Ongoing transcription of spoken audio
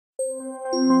Welcome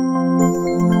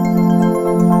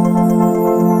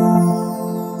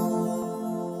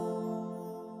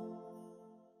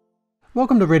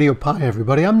to Radio Pi,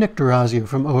 everybody. I'm Nick D'Orazio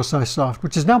from OSIsoft,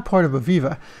 which is now part of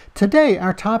AVEVA. Today,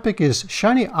 our topic is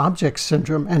shiny object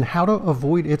syndrome and how to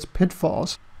avoid its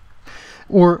pitfalls.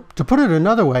 Or, to put it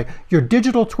another way, your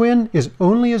digital twin is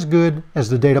only as good as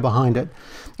the data behind it.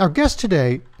 Our guest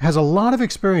today has a lot of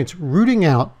experience rooting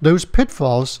out those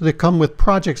pitfalls that come with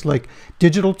projects like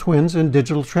digital twins and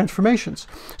digital transformations.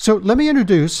 So let me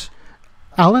introduce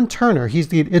Alan Turner. He's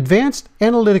the Advanced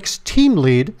Analytics Team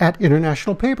Lead at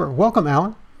International Paper. Welcome,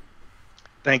 Alan.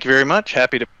 Thank you very much.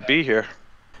 Happy to be here.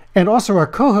 And also our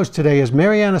co-host today is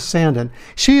Mariana Sandin.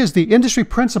 She is the Industry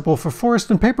Principal for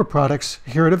Forest and Paper Products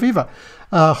here at AVEVA.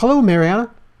 Hello, Mariana.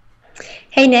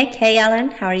 Hey, Nick. Hey, Alan.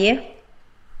 How are you?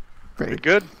 Great.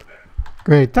 Good.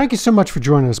 Great. Thank you so much for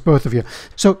joining us, both of you.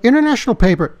 So International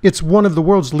Paper, it's one of the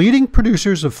world's leading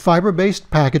producers of fiber-based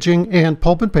packaging and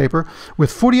pulp and paper,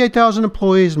 with 48,000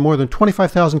 employees and more than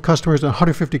 25,000 customers in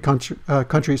 150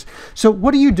 countries. So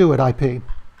what do you do at IP?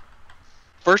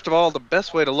 First of all, the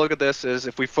best way to look at this is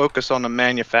if we focus on the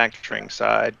manufacturing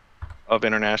side of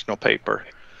International Paper.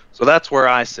 So that's where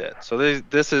I sit. So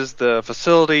this is the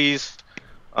facilities,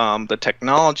 the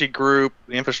technology group,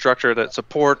 the infrastructure that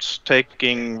supports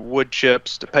taking wood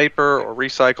chips to paper or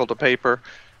recycle to paper.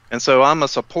 And so I'm a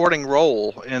supporting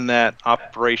role in that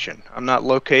operation. I'm not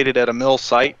located at a mill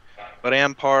site, but I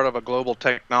am part of a global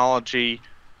technology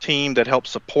team that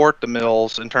helps support the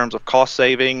mills in terms of cost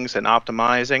savings and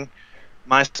optimizing.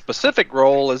 My specific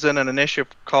role is in an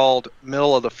initiative called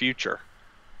Mill of the Future.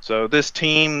 So this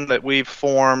team that we've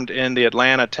formed in the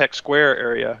Atlanta Tech Square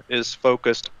area is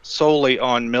focused solely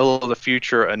on Mill of the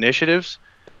Future initiatives.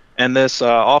 And this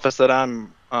office that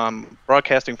I'm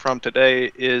broadcasting from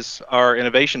today is our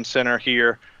innovation center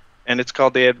here, and it's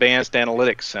called the Advanced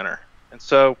Analytics Center. And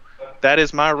so that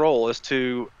is my role, is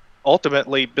to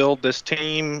ultimately build this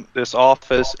team, this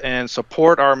office, and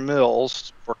support our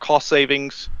mills for cost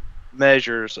savings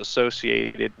measures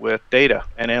associated with data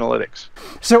and analytics.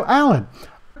 So Alan,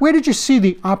 where did you see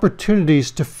the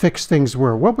opportunities to fix things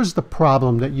were? What was the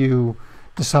problem that you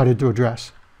decided to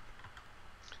address?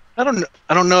 I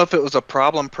don't know if it was a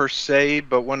problem per se,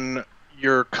 but when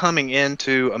you're coming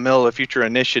into a Mill of the Future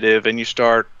initiative and you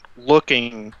start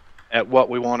looking at what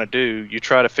we want to do, you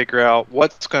try to figure out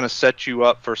what's going to set you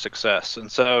up for success.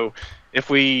 And so if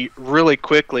we really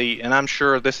quickly, and I'm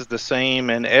sure this is the same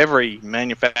in every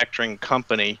manufacturing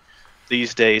company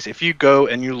these days, if you go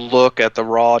and you look at the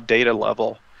raw data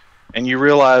level and you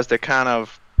realize the kind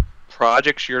of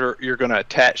projects you're going to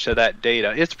attach to that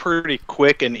data, it's pretty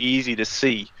quick and easy to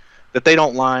see that they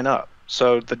don't line up.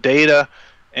 So the data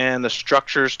and the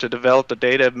structures to develop the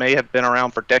data may have been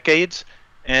around for decades,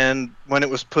 and when it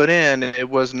was put in, it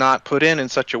was not put in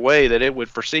such a way that it would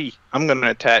foresee, I'm going to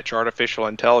attach artificial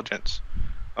intelligence.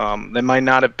 They might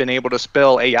not have been able to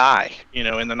spell AI, in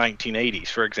the 1980s,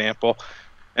 for example.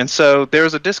 And so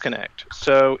there's a disconnect.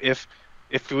 So if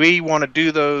we want to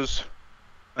do those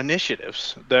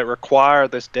initiatives that require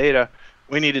this data,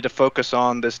 we needed to focus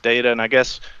on this data. And I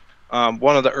guess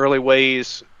one of the early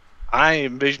ways I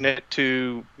envisioned it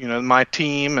to, my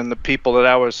team and the people that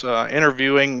I was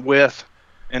interviewing with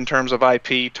in terms of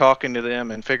IP, talking to them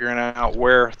and figuring out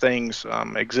where things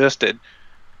existed,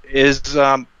 is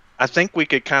I think we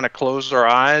could kind of close our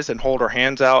eyes and hold our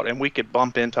hands out, and we could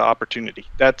bump into opportunity.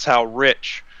 That's how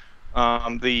rich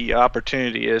the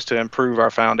opportunity is to improve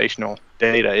our foundational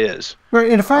data is.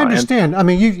 Right, and if I understand,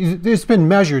 it's been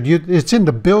measured. It's in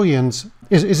the billions.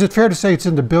 Is it fair to say it's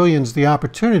in the billions, the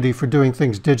opportunity for doing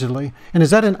things digitally? And is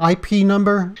that an IP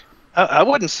number? I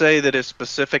wouldn't say that it's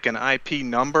specific an IP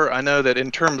number. I know that in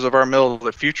terms of our Mill of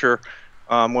the Future,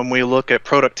 when we look at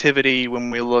productivity, when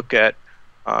we look at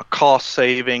cost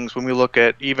savings, when we look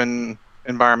at even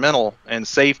environmental and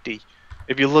safety,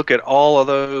 if you look at all of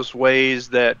those ways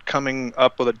that coming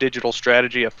up with a digital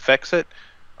strategy affects it,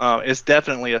 it's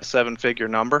definitely a seven-figure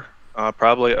number,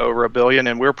 probably over $1 billion,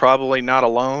 and we're probably not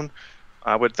alone.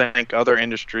 I would think other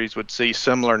industries would see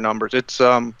similar numbers.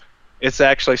 It's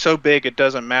actually so big it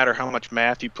doesn't matter how much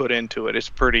math you put into it. It's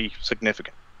pretty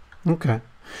significant. Okay.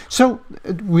 So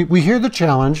we hear the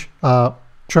challenge,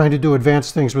 trying to do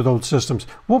advanced things with old systems.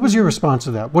 What was your response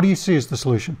to that? What do you see as the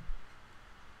solution?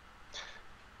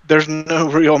 There's no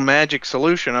real magic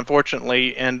solution,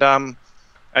 unfortunately, and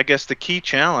I guess the key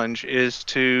challenge is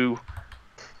to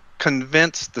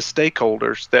convince the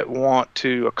stakeholders that want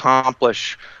to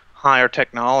accomplish higher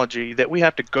technology that we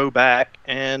have to go back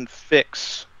and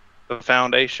fix the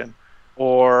foundation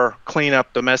or clean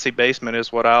up the messy basement,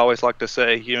 is what I always like to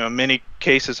say. Many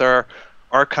cases are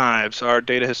archives, our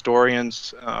data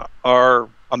historians are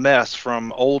a mess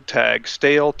from old tags,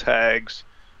 stale tags,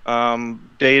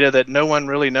 data that no one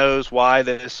really knows why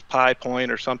this pi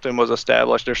point or something was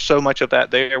established. There's so much of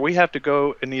that there. We have to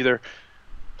go and either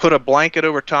put a blanket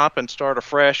over top and start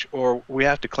afresh, or we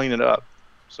have to clean it up.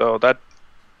 So that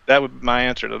would be my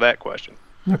answer to that question.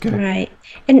 Okay. Right.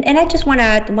 And I just want to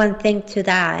add one thing to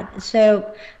that.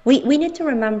 So we need to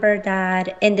remember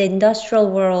that in the industrial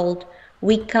world,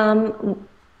 we come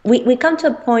to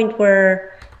a point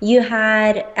where you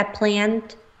had a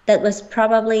plant that was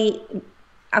probably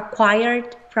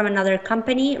acquired from another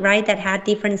company, right, that had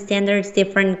different standards,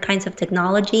 different kinds of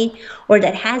technology, or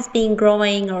that has been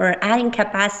growing or adding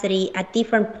capacity at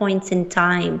different points in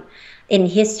time in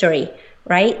history,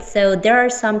 right? So there are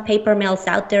some paper mills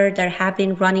out there that have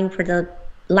been running for the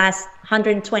last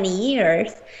 120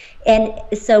 years. And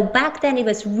so back then it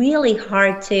was really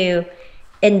hard to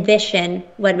envision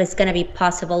what was going to be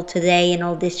possible today and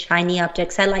all these shiny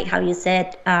objects. I like how you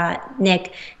said,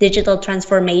 Nick, digital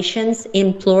transformations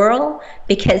in plural,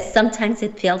 because sometimes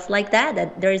it feels like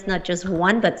that there is not just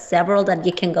one, but several that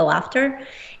you can go after.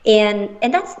 And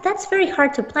that's very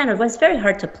hard to plan. It was very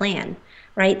hard to plan,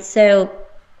 right? So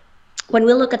when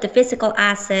we look at the physical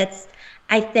assets,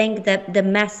 I think that the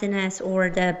messiness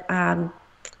or the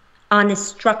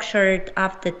unstructured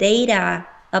of the data,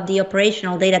 of the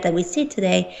operational data that we see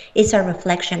today, is a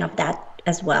reflection of that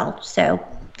as well. So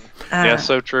yeah,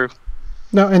 so true.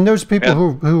 Now, and those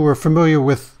people who are familiar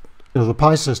with the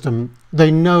Pi system,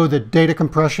 they know that data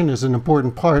compression is an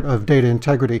important part of data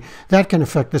integrity. That can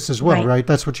affect this as well, right?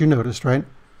 That's what you noticed, right?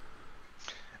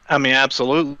 I mean,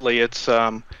 absolutely. It's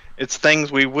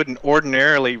things we wouldn't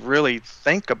ordinarily really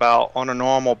think about on a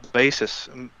normal basis.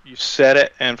 You set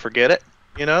it and forget it,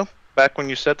 you know? Back when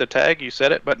you set the tag, you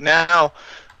set it, but now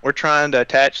we're trying to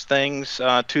attach things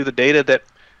to the data that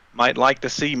might like to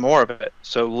see more of it,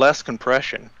 so less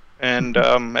compression. And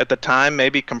at the time,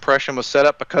 maybe compression was set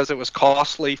up because it was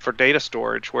costly for data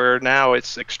storage, where now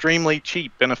it's extremely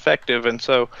cheap and effective. And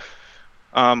so,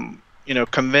 you know,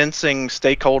 convincing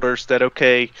stakeholders that,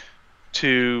 okay,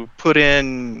 to put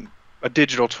in a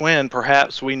digital twin,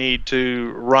 perhaps we need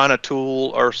to run a tool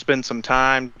or spend some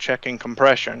time checking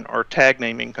compression or tag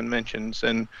naming conventions.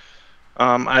 And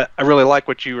I really like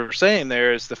what you were saying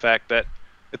there, is the fact that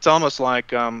it's almost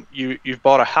like you've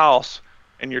bought a house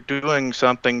and you're doing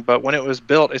something, but when it was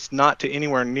built, it's not to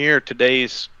anywhere near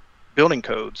today's building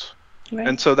codes. Right.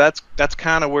 And so that's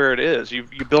kind of where it is. You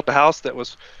built a house that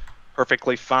was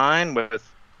perfectly fine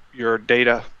with your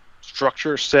data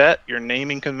structure set, your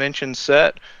naming convention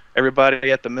set.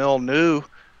 Everybody at the mill knew,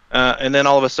 and then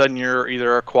all of a sudden you're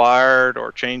either acquired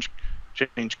or change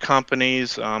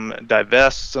companies,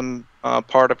 divest some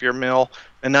part of your mill,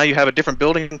 and now you have a different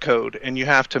building code, and you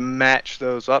have to match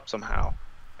those up somehow.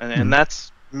 And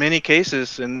that's many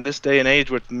cases in this day and age,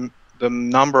 with the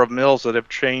number of mills that have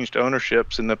changed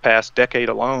ownerships in the past decade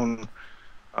alone.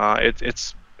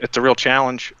 It's a real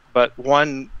challenge, but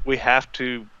one we have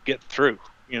to get through.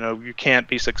 You know, you can't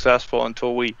be successful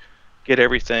until we get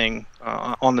everything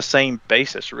on the same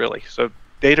basis, really. So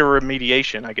data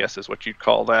remediation, I guess, is what you'd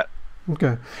call that.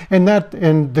 Okay. And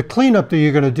the cleanup that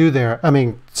you're going to do there, I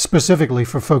mean, specifically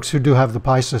for folks who do have the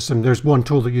Pi system, there's one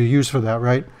tool that you use for that,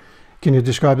 right? Can you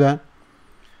describe that?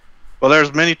 Well,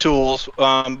 there's many tools,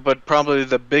 but probably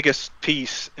the biggest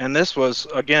piece, and this was,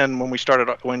 again,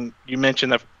 when you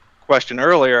mentioned the question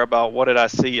earlier about what did I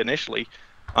see initially,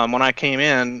 when I came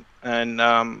in, and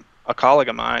a colleague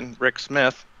of mine, Rick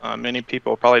Smith, many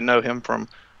people probably know him from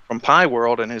Pi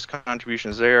World and his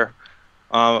contributions there,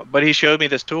 but he showed me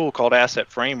this tool called Asset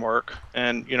Framework.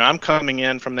 And you know, I'm coming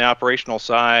in from the operational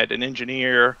side, an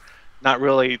engineer, not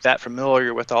really that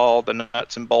familiar with all the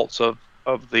nuts and bolts of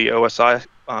the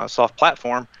OSIsoft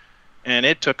platform, and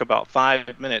it took about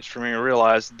 5 minutes for me to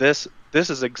realize this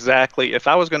is exactly, if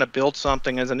I was going to build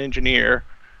something as an engineer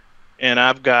and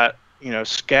I've got, you know,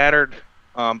 scattered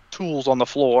tools on the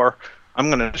floor, I'm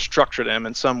going to structure them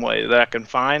in some way that I can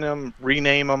find them,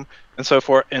 rename them, and so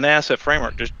forth. An Asset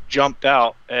Framework just jumped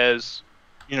out as,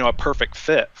 you know, a perfect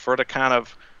fit for the kind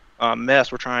of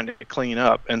mess we're trying to clean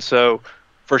up. And so,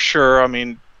 for sure, I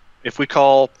mean, if we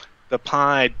call the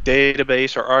Pi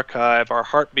database or archive our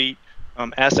heartbeat,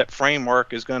 Asset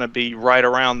Framework is going to be right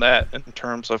around that in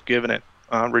terms of giving it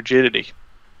rigidity.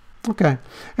 Okay.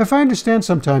 If I understand,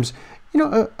 sometimes, you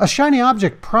know, a shiny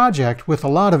object project with a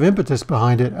lot of impetus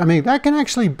behind it, I mean, that can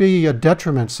actually be a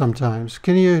detriment sometimes.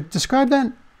 Can you describe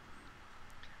that?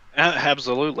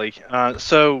 Absolutely.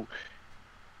 So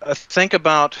think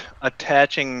about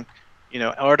attaching, you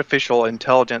know, artificial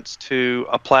intelligence to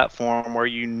a platform where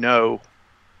you know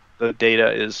the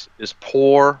data is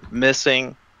poor,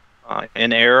 missing,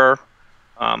 in error.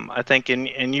 I think,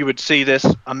 and you would see this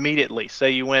immediately.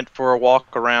 Say you went for a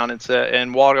walk around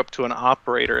and walked up to an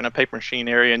operator in a paper machine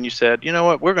area, and you said, you know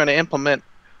what, we're going to implement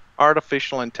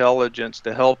artificial intelligence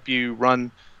to help you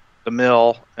run the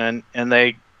mill, and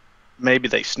maybe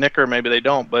they snicker, maybe they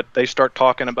don't, but they start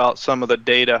talking about some of the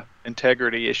data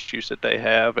integrity issues that they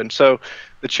have. And so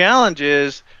the challenge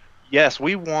is, yes,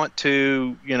 we want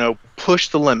to, push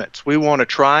the limits. We want to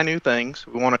try new things.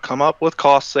 We want to come up with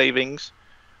cost savings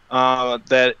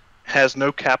that has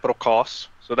no capital costs.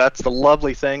 So that's the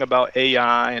lovely thing about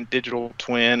AI and digital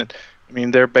twin. I mean,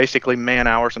 they're basically man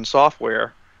hours and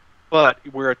software, but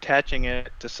we're attaching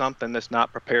it to something that's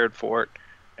not prepared for it.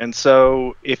 And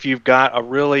so if you've got a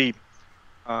really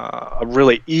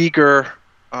eager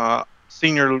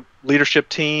senior leadership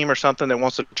team or something that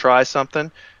wants to try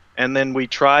something, and then we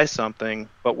try something,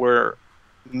 but we're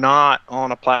not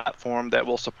on a platform that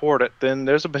will support it, then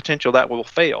there's a potential that will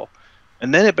fail.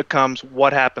 And then it becomes,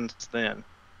 what happens then?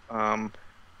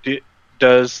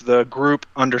 Does the group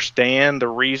understand the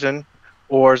reason,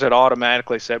 or is it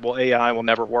automatically said, well, AI will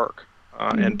never work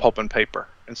in pulp and paper?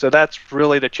 And so that's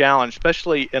really the challenge,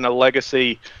 especially in a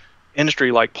legacy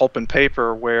industry like pulp and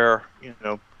paper, where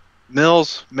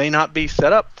mills may not be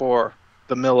set up for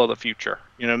the mill of the future.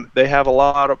 They have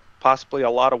possibly a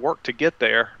lot of work to get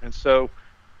there. And so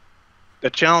the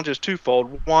challenge is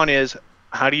twofold. One is,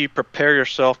 how do you prepare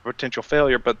yourself for potential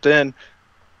failure? But then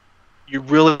you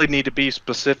really need to be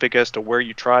specific as to where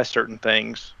you try certain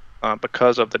things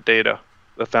because of the data,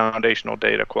 the foundational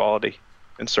data quality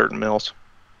in certain mills.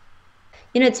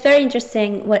 It's very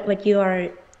interesting what you are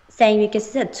saying, because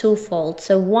it's a twofold.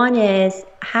 So one is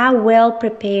how well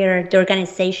prepared the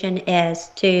organization is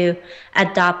to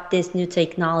adopt these new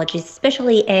technologies,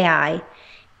 especially AI.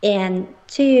 And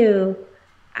two,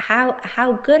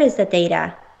 how good is the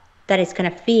data that is going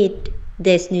to feed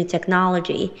this new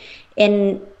technology?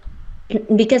 And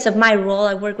because of my role,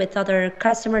 I work with other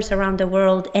customers around the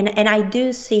world, and I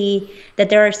do see that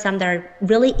there are some that are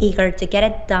really eager to get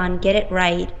it done, get it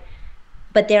right,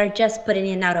 but they're just putting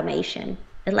in automation.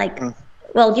 And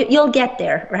well, you'll get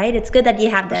there, right? It's good that you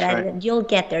have that. Right. You'll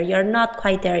get there. You're not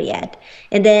quite there yet.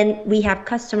 And then we have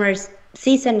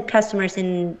seasoned customers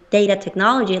in data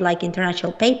technology, like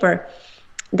International Paper,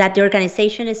 that the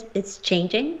organization is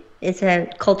changing. It's a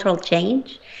cultural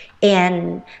change.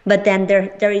 But then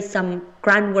there is some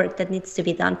groundwork that needs to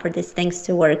be done for these things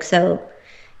to work. So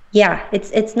yeah,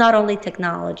 it's not only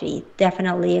technology.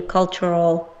 Definitely a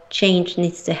cultural change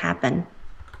needs to happen.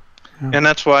 And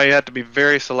that's why you have to be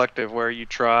very selective where you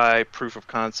try proof of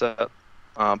concept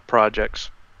projects.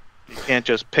 You can't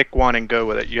just pick one and go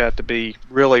with it. You have to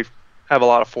really have a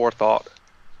lot of forethought.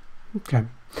 Okay.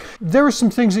 There were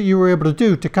some things that you were able to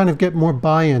do to kind of get more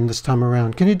buy-in this time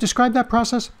around. Can you describe that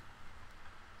process?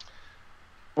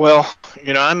 Well,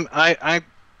 I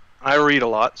read a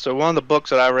lot. So one of the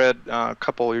books that I read a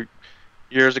couple of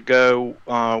years ago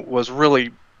was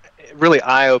really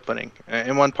eye-opening.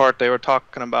 In one part, they were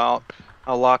talking about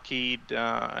how Lockheed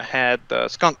had the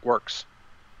Skunk Works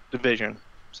division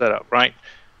set up, right?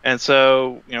 And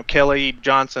so, Kelly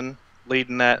Johnson,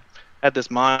 leading that, had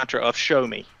this mantra of "show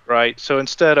me," right? So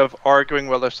instead of arguing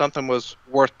whether something was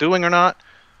worth doing or not,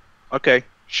 okay,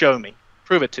 show me,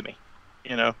 prove it to me,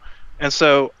 And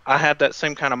so I had that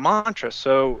same kind of mantra.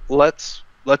 So let's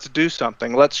do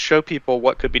something. Let's show people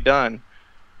what could be done.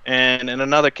 And in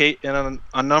another case, in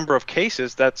a number of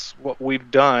cases, that's what we've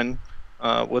done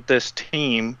with this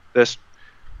team. This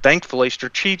thankfully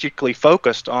strategically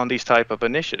focused on these type of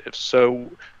initiatives.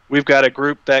 So we've got a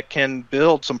group that can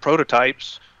build some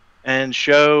prototypes and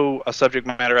show a subject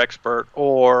matter expert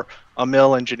or a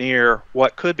mill engineer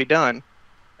what could be done.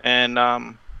 And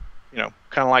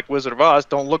kind of like Wizard of Oz,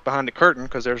 don't look behind the curtain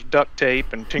because there's duct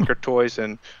tape and Tinker Toys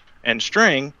and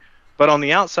string. But on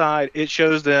the outside, it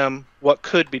shows them what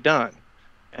could be done.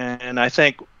 And I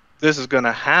think this is going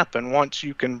to happen once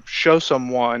you can show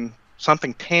someone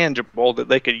something tangible that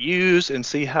they could use and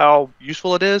see how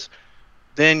useful it is.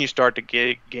 Then you start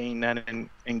to gain that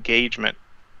engagement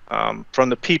from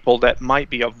the people that might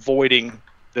be avoiding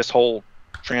this whole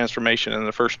transformation in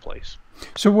the first place.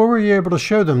 So what were you able to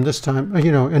show them this time,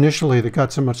 initially that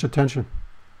got so much attention?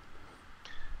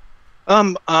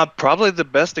 Probably the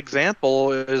best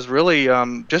example is really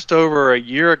just over a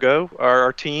year ago,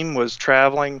 our team was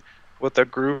traveling with a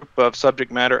group of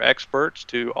subject matter experts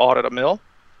to audit a mill.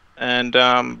 And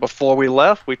before we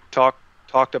left, we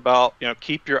talked about,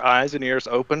 keep your eyes and ears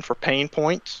open for pain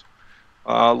points.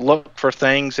 Look for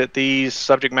things that these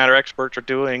subject matter experts are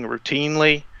doing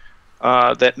routinely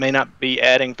that may not be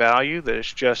adding value, that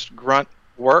is just grunt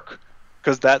work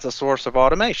because that's a source of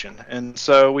automation. And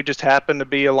so we just happened to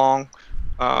be along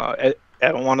at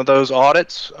one of those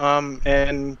audits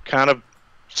and kind of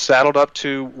saddled up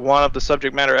to one of the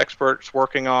subject matter experts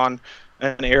working on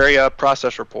an area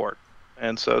process report.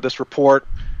 And so this report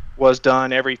was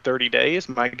done every 30 days.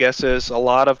 My guess is a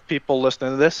lot of people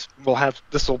listening to this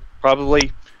will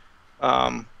probably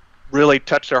really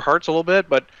touch their hearts a little bit.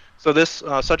 But so this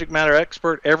subject matter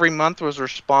expert every month was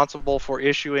responsible for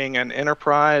issuing an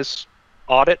enterprise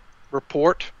audit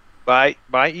report by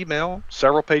email,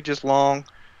 several pages long,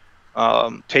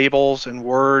 tables and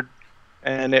Word,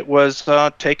 and it was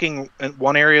taking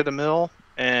one area of the mill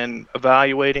and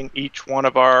evaluating each one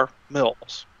of our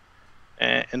mills.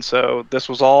 And so this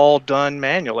was all done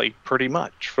manually, pretty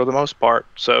much, for the most part.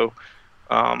 So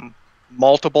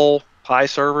multiple Pi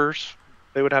servers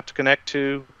they would have to connect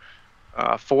to,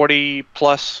 40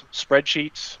 plus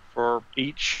spreadsheets for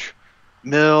each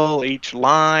mill, each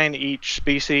line, each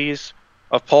species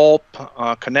of pulp,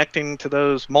 connecting to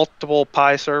those multiple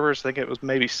Pi servers. I think it was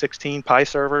maybe 16 Pi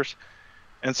servers.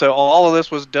 And so all of this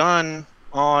was done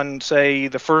on, say,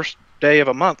 the first day of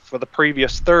a month for the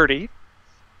previous 30.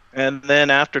 And then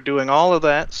after doing all of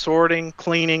that, sorting,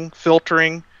 cleaning,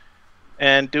 filtering,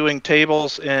 and doing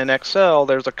tables in Excel,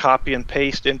 there's a copy and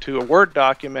paste into a Word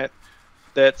document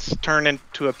that's turned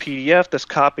into a PDF that's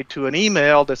copied to an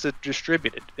email that's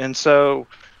distributed. And so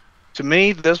to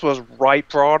me, this was ripe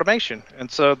for automation.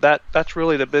 And so that's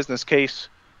really the business case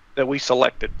that we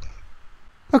selected.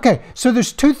 Okay, so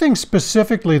there's two things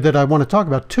specifically that I want to talk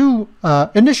about, two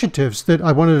initiatives that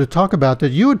I wanted to talk about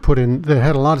that you had put in that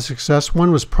had a lot of success.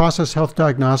 One was process health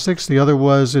diagnostics. The other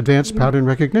was advanced pattern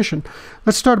recognition.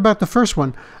 Let's start about the first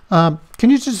one. Can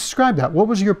you just describe that? What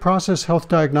was your process health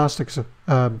diagnostics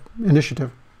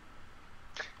initiative?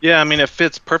 Yeah, I mean, it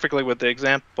fits perfectly with the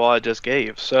example I just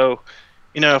gave. So,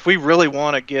 if we really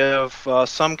want to give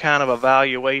some kind of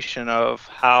evaluation of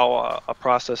how a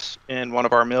process in one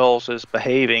of our mills is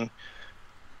behaving,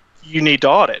 you need to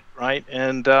audit, right?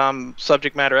 And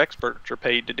subject matter experts are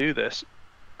paid to do this.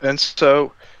 And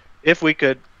so if we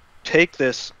could take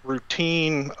this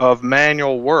routine of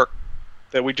manual work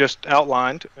that we just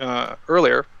outlined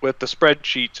earlier with the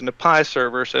spreadsheets and the Pi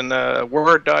servers and the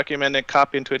Word document and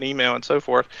copy into an email and so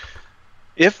forth,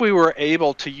 if we were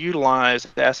able to utilize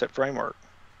the asset framework.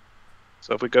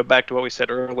 So if we go back to what we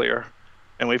said earlier,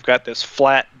 and we've got this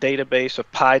flat database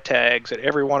of Pi tags at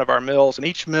every one of our mills, and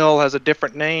each mill has a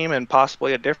different name and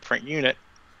possibly a different unit.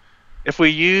 If we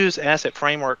use asset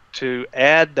framework to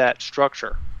add that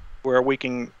structure where we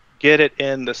can get it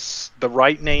in the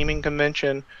right naming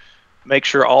convention, make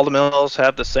sure all the mills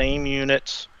have the same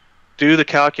units, do the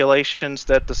calculations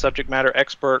that the subject matter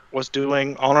expert was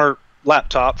doing on our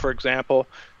laptop, for example,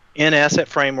 in asset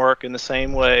framework in the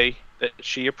same way that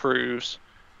she approves,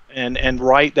 and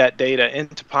write that data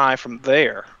into Pi from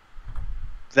there.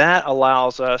 That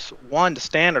allows us, one, to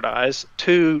standardize,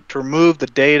 two, to remove the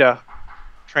data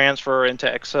transfer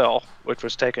into Excel, which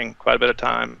was taking quite a bit of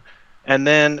time, and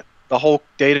then the whole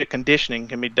data conditioning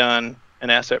can be done in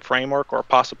asset framework or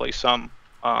possibly some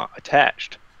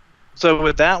attached. So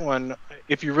with that one,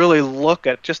 if you really look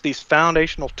at just these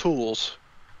foundational tools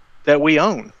that we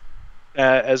own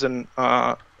as an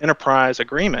enterprise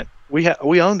agreement,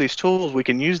 we own these tools, we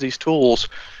can use these tools.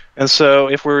 And so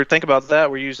if we think about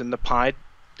that, we're using the Pi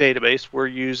database, we're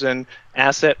using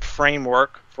asset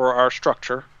framework for our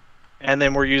structure, and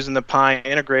then we're using the Pi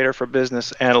integrator for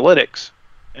business analytics.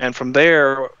 And from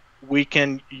there, we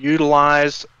can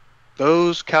utilize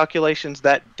those calculations,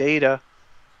 that data,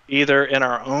 either in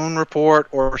our own report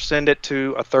or send it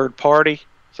to a third party,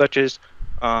 such as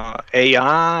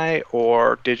AI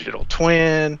or digital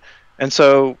twin. And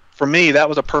so for me, that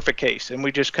was a perfect case. And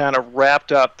we just kind of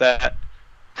wrapped up that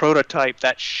prototype,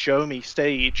 that show me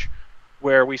stage,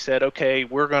 where we said, okay,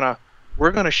 we're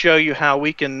gonna show you how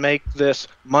we can make this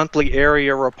monthly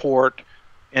area report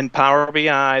in Power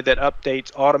BI that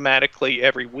updates automatically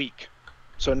every week.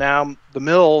 So now the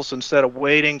mills, instead of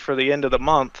waiting for the end of the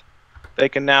month, they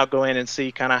can now go in and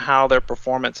see kind of how their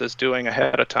performance is doing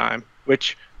ahead of time,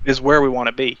 which is where we want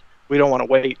to be. We don't want to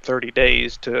wait 30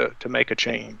 days to make a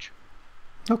change.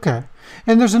 Okay.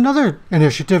 And there's another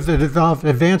initiative that involved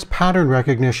advanced pattern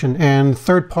recognition and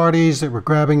third parties that were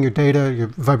grabbing your data, your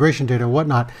vibration data and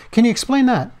whatnot. Can you explain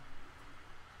that?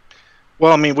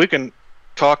 Well, I mean, we can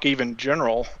talk even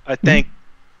general. I think,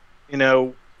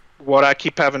 what I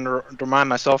keep having to remind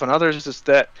myself and others is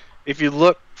that if you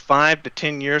look 5 to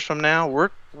 10 years from now,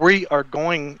 we are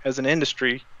going, as an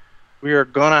industry, we are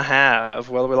going to have,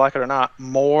 whether we like it or not,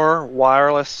 more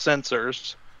wireless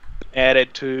sensors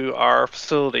added to our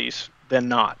facilities than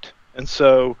not. And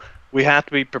so we have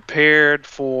to be prepared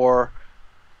for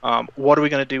what are we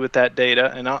going to do with that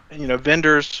data. And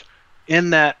vendors in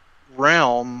that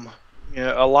realm,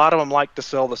 a lot of them like to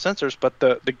sell the sensors, but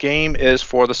the game is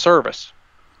for the service.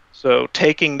 So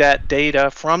taking that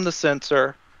data from the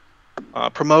sensor,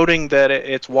 promoting that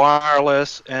it's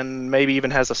wireless and maybe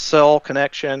even has a cell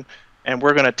connection, and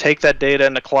we're going to take that data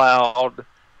in the cloud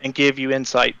and give you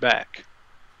insight back.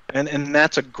 And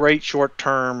that's a great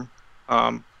short-term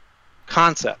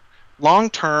concept.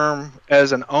 Long-term,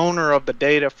 as an owner of the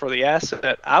data for the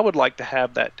asset, I would like to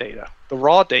have that data, the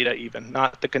raw data even,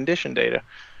 not the condition data.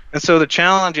 And so the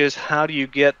challenge is, how do you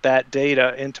get that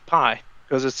data into Pi?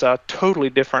 Because it's a totally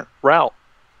different route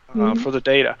for the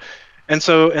data. And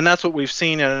that's what we've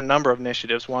seen in a number of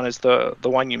initiatives. One is the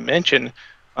one you mentioned,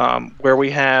 where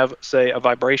we have, say, a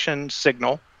vibration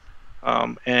signal,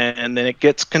 and then it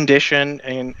gets conditioned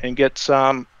and gets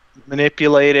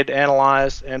manipulated,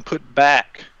 analyzed, and put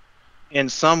back in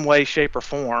some way, shape, or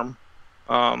form.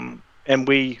 And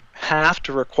we have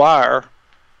to require,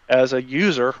 as a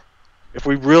user, if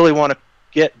we really want to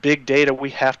get big data, we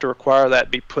have to require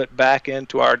that be put back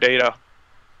into our data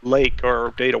lake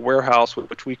or data warehouse,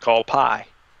 which we call Pi.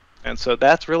 And so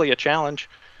that's really a challenge.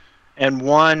 And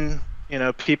one,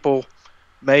 people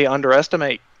may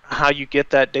underestimate how you get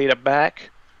that data back,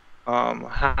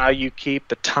 how you keep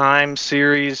the time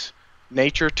series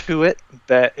nature to it,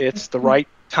 that it's the right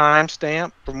time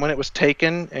stamp from when it was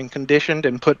taken and conditioned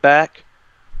and put back.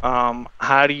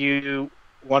 How do you,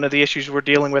 one of the issues we're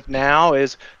dealing with now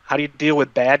is, how do you deal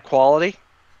with bad quality?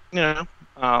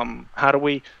 How do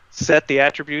we set the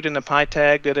attribute in the Pi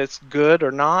tag that it's good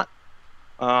or not?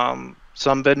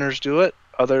 Some vendors do it,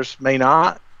 others may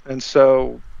not. And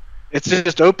so it's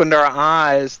just opened our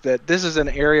eyes that this is an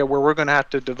area where we're going to have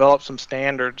to develop some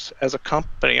standards as a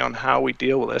company on how we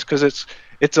deal with this, because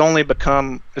it's only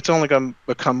going to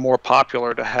become more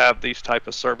popular to have these type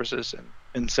of services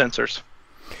and sensors.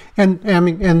 And I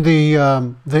mean, and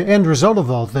the end result of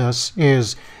all this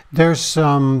is there's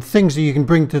some things that you can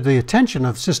bring to the attention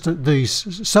of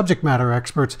these subject matter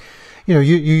experts. You're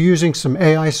using some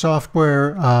AI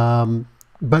software,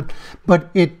 but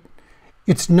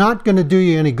it's not going to do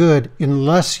you any good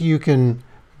unless you can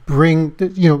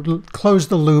close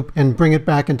the loop and bring it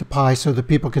back into Pi so that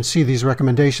people can see these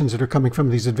recommendations that are coming from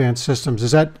these advanced systems.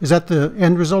 Is that the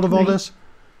end result of all this?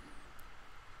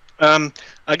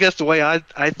 I guess the way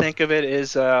I think of it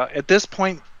is, at this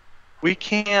point,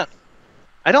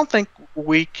 I don't think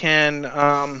we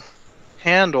can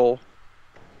handle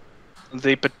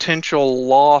the potential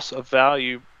loss of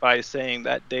value by saying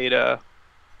that data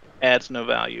adds no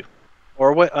value.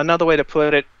 Or another way to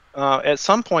put it, at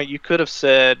some point you could have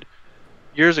said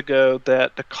years ago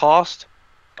that the cost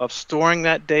of storing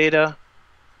that data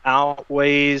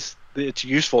outweighs its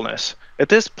usefulness. At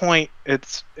this point,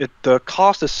 the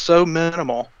cost is so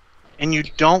minimal, and you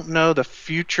don't know the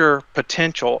future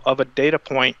potential of a data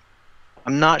point.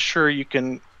 I'm not sure you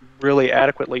can really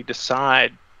adequately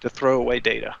decide to throw away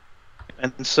data.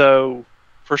 And so,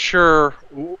 for sure,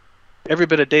 every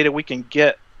bit of data we can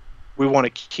get, we want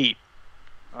to keep.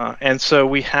 And so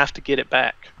we have to get it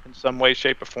back in some way,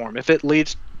 shape, or form. If it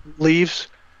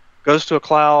goes to a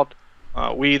cloud,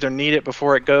 we either need it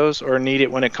before it goes or need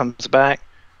it when it comes back.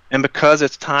 And because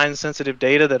it's time-sensitive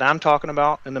data that I'm talking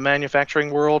about in the manufacturing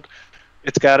world,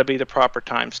 it's got to be the proper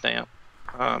timestamp.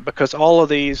 Because all of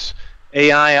these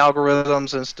AI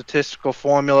algorithms and statistical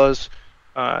formulas,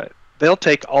 they'll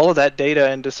take all of that data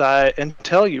and decide and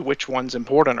tell you which one's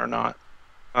important or not.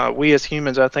 We as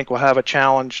humans, I think, will have a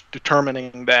challenge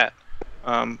determining that.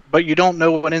 But you don't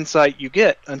know what insight you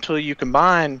get until you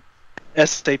combine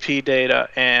SAP data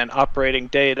and operating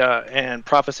data and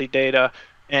prophecy data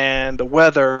and the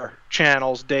weather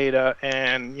channels data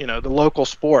and the local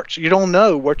sports. You don't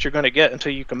know what you're going to get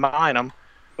until you combine them.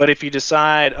 But if you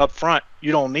decide up front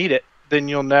you don't need it, then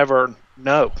you'll never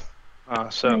know.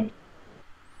 Right.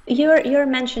 You're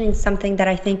mentioning something that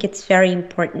I think it's very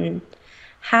important.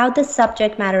 How the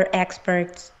subject matter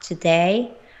experts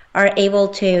today are able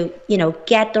to,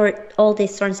 get all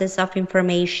these sources of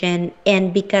information,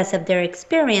 and because of their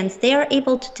experience, they are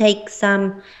able to take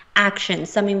some action,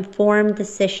 some informed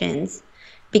decisions,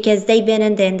 because they've been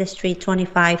in the industry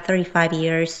 25, 35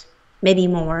 years, maybe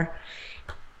more.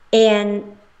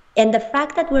 And the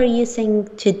fact that we're using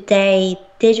today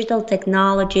digital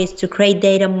technologies to create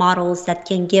data models that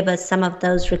can give us some of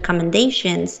those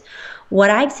recommendations, what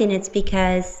I've seen is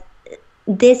because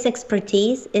this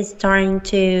expertise is starting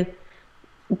to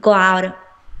go out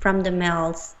from the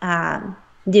mills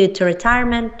due to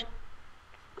retirement.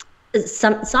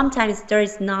 Sometimes there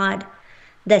is not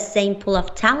the same pool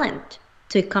of talent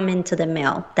to come into the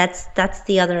mill. That's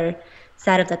the other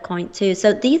side of the coin too.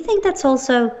 So do you think that's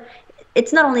also,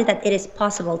 it's not only that it is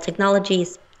possible, technology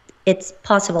is, it's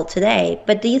possible today,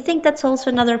 but do you think that's also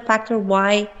another factor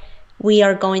why we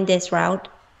are going this route?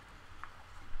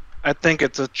 I think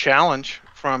it's a challenge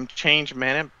from change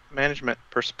management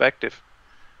perspective.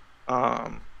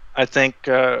 I think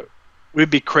we'd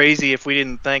be crazy if we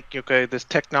didn't think, okay, this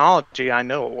technology, I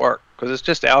know will work, because it's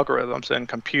just algorithms and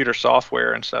computer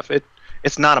software and stuff.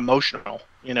 It's not emotional.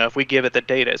 You know, if we give it the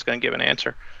data, it's going to give an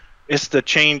answer. It's the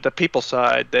people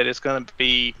side that is going to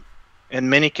be, in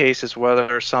many cases,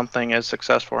 whether something is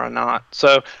successful or not.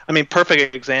 So, I mean,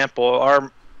 perfect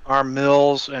example, our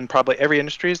mills, and probably every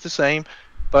industry is the same,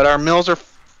 but our mills are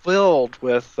filled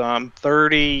with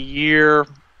 30-year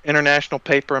international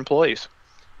paper employees.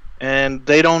 And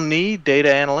they don't need data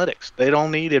analytics. They don't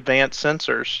need advanced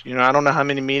sensors. You know, I don't know how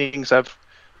many meetings I've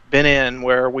been in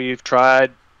where we've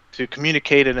tried to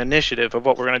communicate an initiative of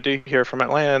what we're going to do here from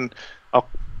Atlanta. And I'll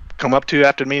come up to you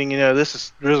after the meeting, you know, this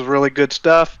is really good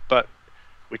stuff, but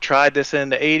we tried this in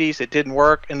the 80s. It didn't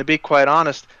work. And to be quite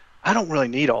honest, I don't really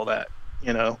need all that,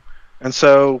 you know. And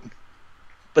so,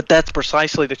 but that's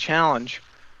precisely the challenge.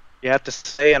 You have to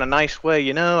say in a nice way,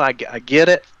 you know, I get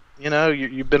it. You know,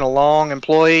 you've been a long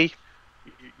employee.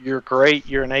 You're great.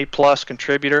 You're an A+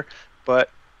 contributor,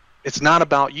 but it's not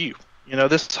about you. You know,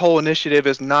 this whole initiative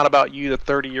is not about you, the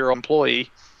 30-year employee.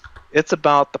 It's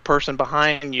about the person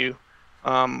behind you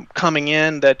coming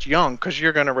in that's young, because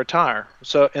you're going to retire.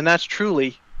 So, and that's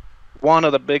truly one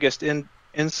of the biggest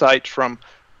insights from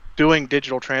doing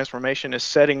digital transformation, is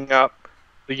setting up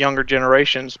the younger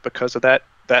generations because of that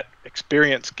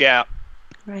experience gap.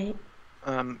 Right.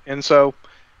 And so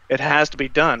it has to be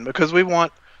done, because we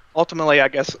want, ultimately, I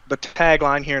guess the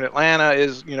tagline here in Atlanta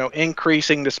is, you know,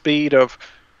 increasing the speed of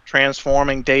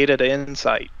transforming data to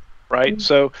insight, right? Mm-hmm.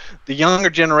 So the younger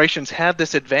generations have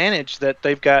this advantage that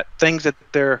they've got things at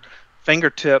their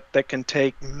fingertip that can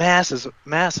take massive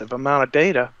amount of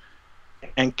data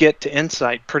and get to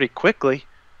insight pretty quickly.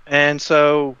 And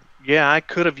so, yeah, I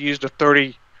could have used a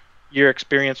 30-year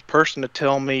experienced person to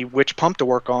tell me which pump to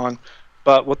work on,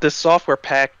 but with this software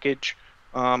package,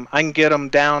 I can get them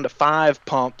down to 5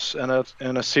 pumps in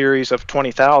a series of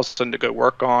 20,000 to go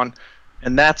work on,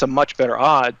 and that's a much better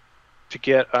odd to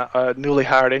get a newly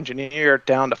hired engineer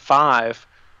down to 5,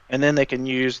 and then they can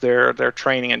use their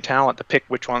training and talent to pick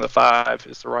which one of the 5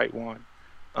 is the right one.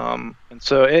 And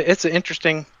so it's an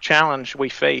interesting challenge we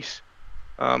face,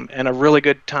 and a really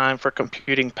good time for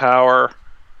computing power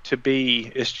to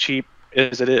be as cheap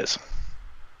as it is.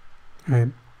 Right.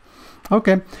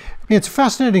 Okay. It's a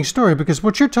fascinating story, because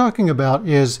what you're talking about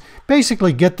is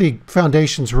basically get the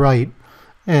foundations right,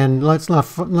 and let's not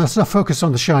focus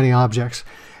on the shiny objects.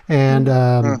 And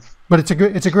but it's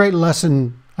a great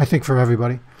lesson, I think, for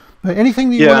everybody.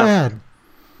 Anything that you want to add?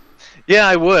 Yeah,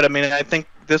 I would. I mean, I think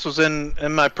this was in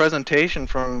my presentation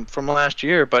from last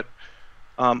year, but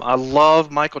I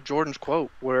love Michael Jordan's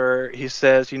quote where he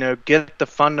says, you know, get the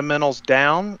fundamentals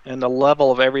down and the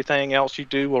level of everything else you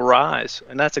do will rise.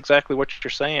 And that's exactly what you're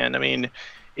saying. I mean,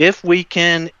 if we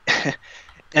can,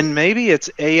 and maybe it's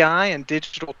AI and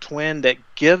digital twin that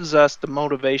gives us the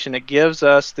motivation, it gives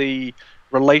us the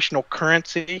relational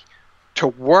currency to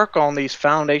work on these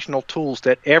foundational tools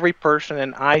that every person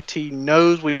in IT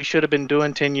knows we should have been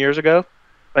doing 10 years ago.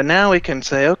 But now we can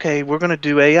say, okay, we're going to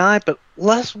do AI, but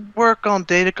let's work on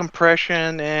data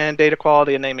compression and data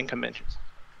quality and naming conventions.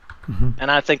 Mm-hmm. And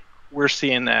I think we're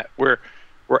seeing that. We're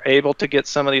able to get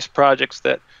some of these projects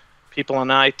that people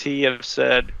in IT have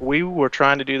said, we were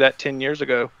trying to do that 10 years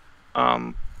ago,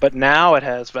 but now it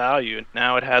has value.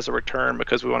 Now it has a return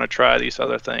because we want to try these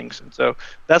other things. And so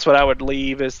that's what I would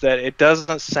leave, is that it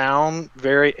doesn't sound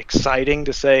very exciting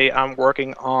to say I'm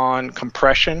working on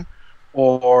compression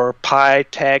or pi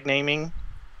tag naming,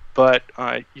 but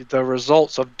the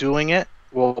results of doing it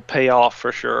will pay off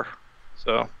for sure.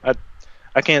 So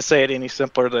I can't say it any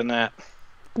simpler than that.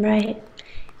 Right.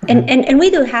 And we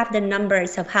do have the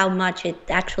numbers of how much it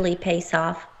actually pays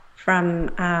off from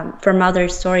other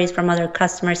stories from other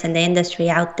customers in the industry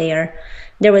out there.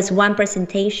 There was one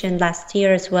presentation last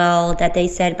year as well that they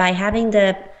said by having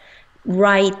the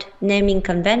right naming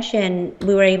convention,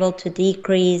 we were able to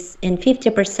decrease in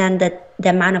 50% the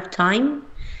amount of time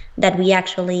that we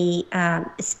actually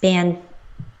spend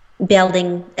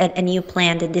building a new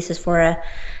plant, and this is for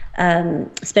a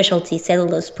specialty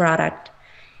cellulose product.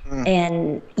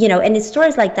 And you know, and it's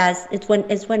stories like that. It's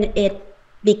when it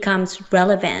becomes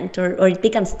relevant or it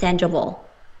becomes tangible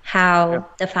how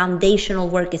the foundational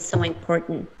work is so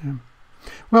important. Yeah.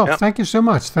 Well, Yep. thank you so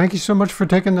much. Thank you so much for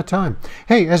taking the time.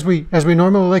 Hey, as we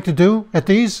normally like to do at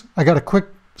these, I got a quick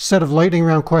set of lightning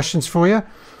round questions for you.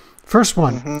 First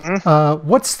one,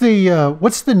 what's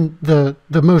the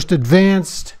most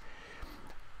advanced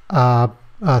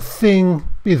thing,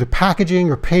 either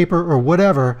packaging or paper or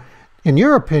whatever, in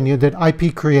your opinion, that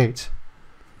IP creates?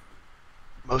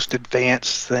 Most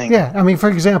advanced thing. Yeah, I mean, for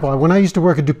example, when I used to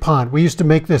work at DuPont, we used to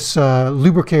make this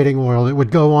lubricating oil. It would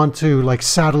go onto like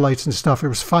satellites and stuff. It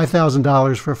was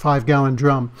 $5,000 for a 5-gallon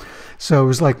drum. So it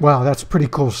was like, wow, that's pretty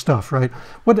cool stuff, right?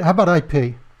 How about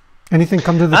IP? Anything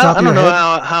come to the top of your head?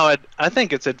 I don't know how I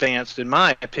think it's advanced in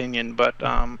my opinion, but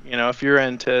you know, if you're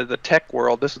into the tech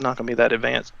world, this is not going to be that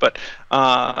advanced. But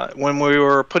when we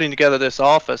were putting together this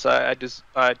office, I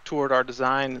toured our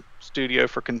design studio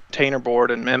for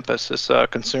Containerboard in Memphis, this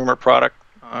consumer product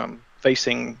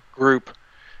facing group,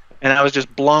 and I was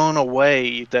just blown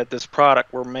away that this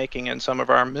product we're making in some of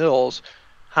our mills,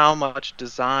 how much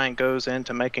design goes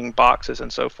into making boxes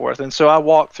and so forth. And so I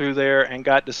walked through there and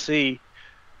got to see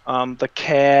the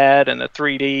CAD and the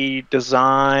 3D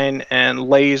design and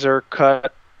laser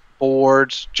cut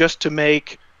boards just to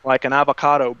make like an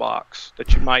avocado box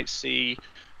that you might see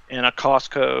in a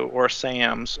Costco or a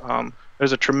Sam's.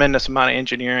 There's a tremendous amount of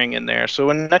engineering in there. So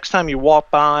when next time you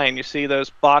walk by and you see those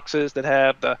boxes that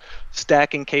have the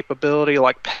stacking capability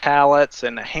like pallets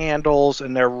and the handles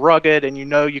and they're rugged and you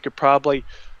know you could probably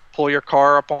pull your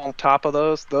car up on top of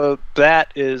those,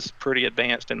 that is pretty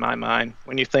advanced in my mind.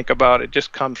 When you think about it, it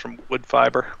just comes from wood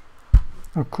fiber.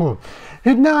 Oh, cool.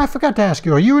 And now I forgot to ask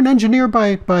you, are you an engineer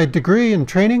by degree and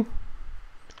training?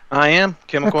 I am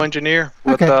chemical engineer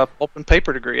with a pulp and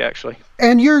paper degree, actually.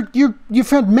 And you've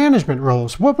had management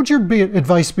roles. What would your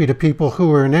advice be to people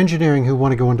who are in engineering who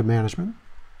want to go into management?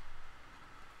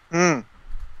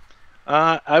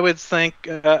 I would think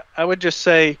I would just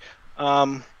say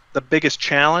the biggest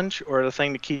challenge or the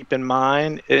thing to keep in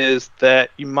mind is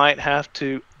that you might have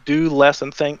to do less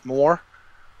and think more.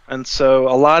 And so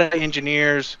a lot of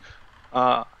engineers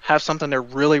have something they're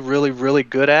really, really, really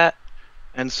good at.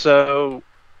 And so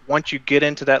once you get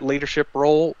into that leadership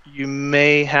role, you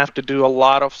may have to do a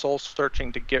lot of soul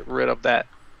searching to get rid of that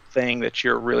thing that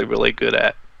you're really, really good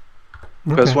at.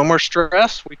 Because when we're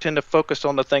stressed, we tend to focus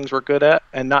on the things we're good at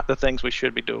and not the things we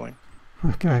should be doing.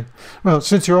 Okay. Well,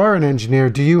 since you are an engineer,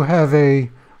 do you have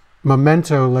a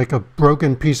memento, like a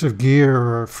broken piece of gear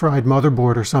or a fried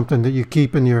motherboard or something that you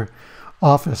keep in your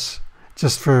office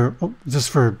just for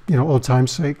old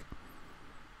time's sake?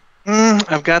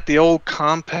 I've got the old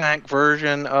compact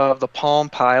version of the Palm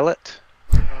Pilot.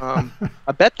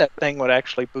 I bet that thing would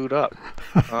actually boot up.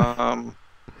 I'm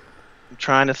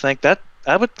trying to think.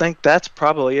 I would think that's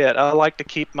probably it. I like to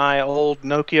keep my old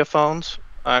Nokia phones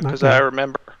because I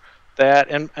remember that.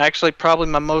 And actually, probably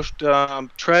my most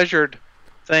treasured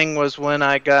thing was when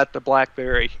I got the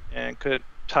BlackBerry and could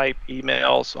type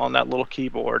emails on that little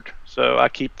keyboard. So I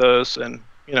keep those, and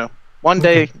one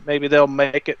day maybe they'll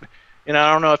make it.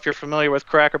 I don't know if you're familiar with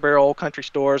Cracker Barrel Old Country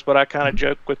Stores, but I kind of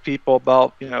joke with people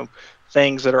about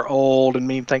things that are old and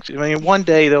mean things. I mean, one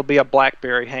day there'll be a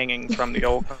BlackBerry hanging from the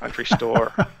Old Country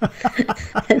Store.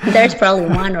 There's probably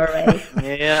one already.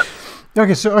 Yeah.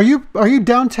 Okay, so are you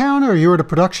downtown or are you at a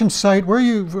production site? Where are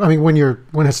you? I mean,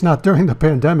 when it's not during the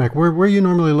pandemic, where are you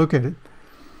normally located?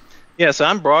 Yeah, so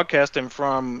I'm broadcasting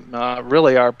from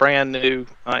really our brand new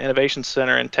innovation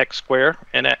center in Tech Square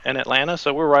in Atlanta.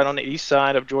 So we're right on the east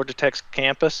side of Georgia Tech's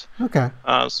campus. Okay.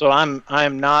 So I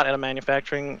am not in a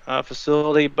manufacturing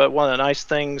facility, but one of the nice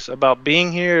things about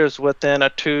being here is within a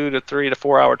 2 to 3 to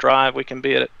 4 hour drive, we can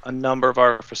be at a number of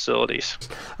our facilities.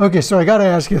 Okay, so I got to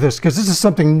ask you this because this is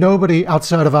something nobody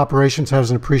outside of operations has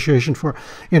an appreciation for.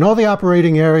 In all the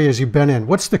operating areas you've been in,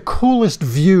 what's the coolest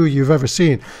view you've ever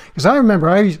seen? Because I remember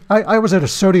I was at a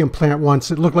sodium plant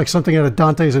once. It looked like something out of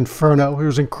Dante's Inferno. It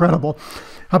was incredible.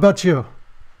 How about you?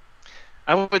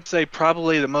 I would say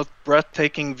probably the most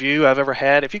breathtaking view I've ever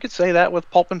had. If you could say that with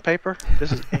pulp and paper,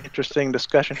 this is an interesting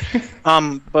discussion.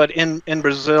 But in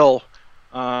Brazil,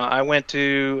 I went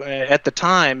to, at the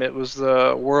time, it was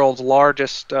the world's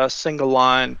largest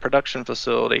single-line production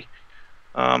facility.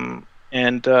 So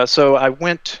I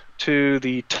went to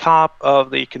the top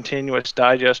of the continuous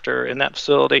digester in that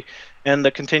facility. And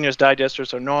the continuous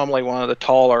digesters are normally one of the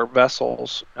taller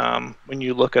vessels when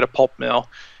you look at a pulp mill.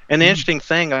 And the interesting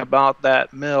thing about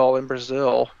that mill in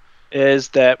Brazil is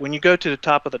that when you go to the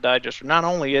top of the digester, not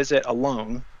only is it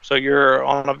alone, so you're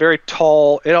on a very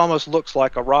tall, it almost looks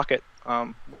like a rocket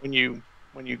when you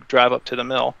drive up to the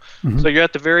mill. So you're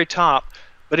at the very top.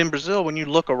 But in Brazil, when you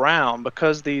look around,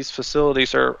 because these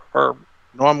facilities are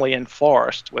normally in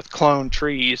forest with cloned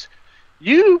trees,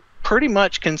 you pretty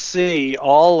much can see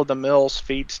all of the mill's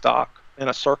feedstock in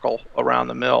a circle around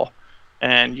the mill,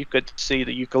 and you could see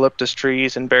the eucalyptus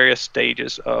trees in various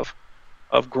stages of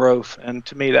growth. And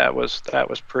to me, that was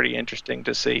pretty interesting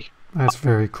to see. That's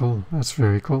very cool. That's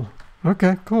very cool.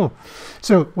 Okay, cool.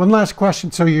 So one last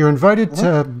question. So you're invited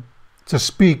to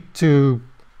speak to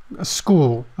a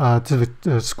school, to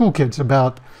the school kids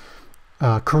about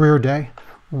career day.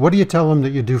 What do you tell them that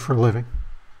you do for a living?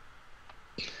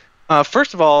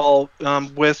 First of all,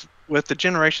 with the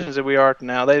generations that we are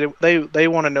now, they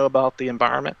want to know about the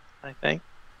environment, I think.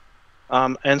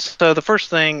 And so the first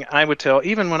thing I would tell,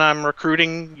 even when I'm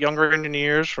recruiting younger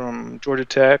engineers from Georgia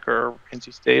Tech or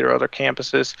NC State or other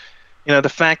campuses, the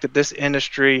fact that this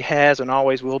industry has and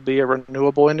always will be a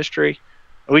renewable industry.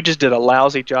 We just did a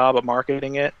lousy job of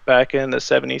marketing it back in the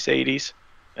 70s, 80s,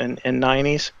 and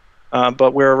 90s.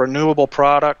 But we're a renewable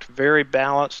product, very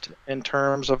balanced in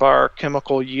terms of our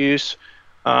chemical use.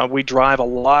 We drive a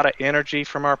lot of energy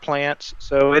from our plants.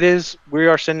 So we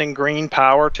are sending green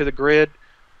power to the grid.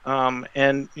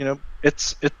 And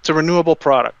it's a renewable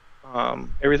product.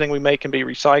 Everything we make can be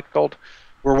recycled.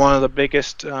 We're one of the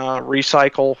biggest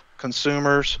recycle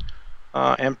consumers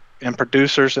and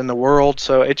producers in the world.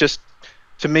 So it just,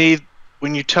 to me,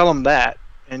 when you tell them that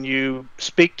and you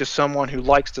speak to someone who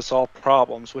likes to solve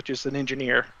problems, which is an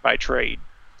engineer by trade,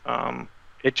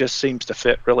 it just seems to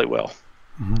fit really well.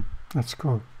 Mm-hmm. That's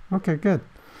cool. Okay, good.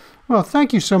 Well,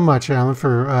 thank you so much, Alan,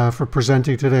 for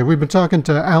presenting today. We've been talking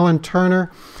to Alan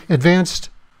Turner, Advanced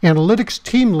Analytics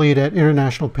Team Lead at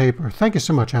International Paper. Thank you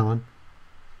so much, Alan.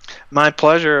 My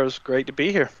pleasure. It was great to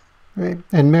be here. Great.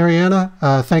 And Mariana,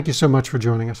 thank you so much for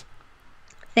joining us.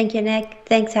 Thank you, Nick.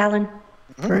 Thanks, Alan.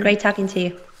 Great talking to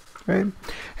you. Great.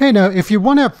 Hey, now, if you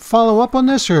want to follow up on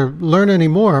this or learn any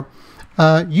more,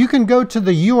 you can go to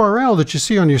the URL that you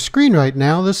see on your screen right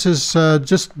now. This is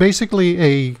just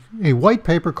basically a white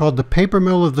paper called The Paper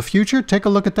Mill of the Future. Take a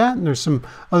look at that, and there's some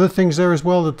other things there as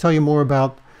well to tell you more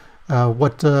about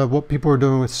what people are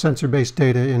doing with sensor-based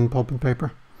data in pulp and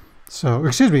paper. So,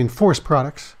 excuse me, in forest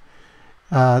products.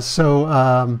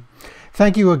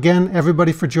 Thank you again,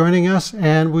 everybody, for joining us,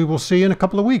 and we will see you in a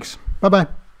couple of weeks. Bye-bye.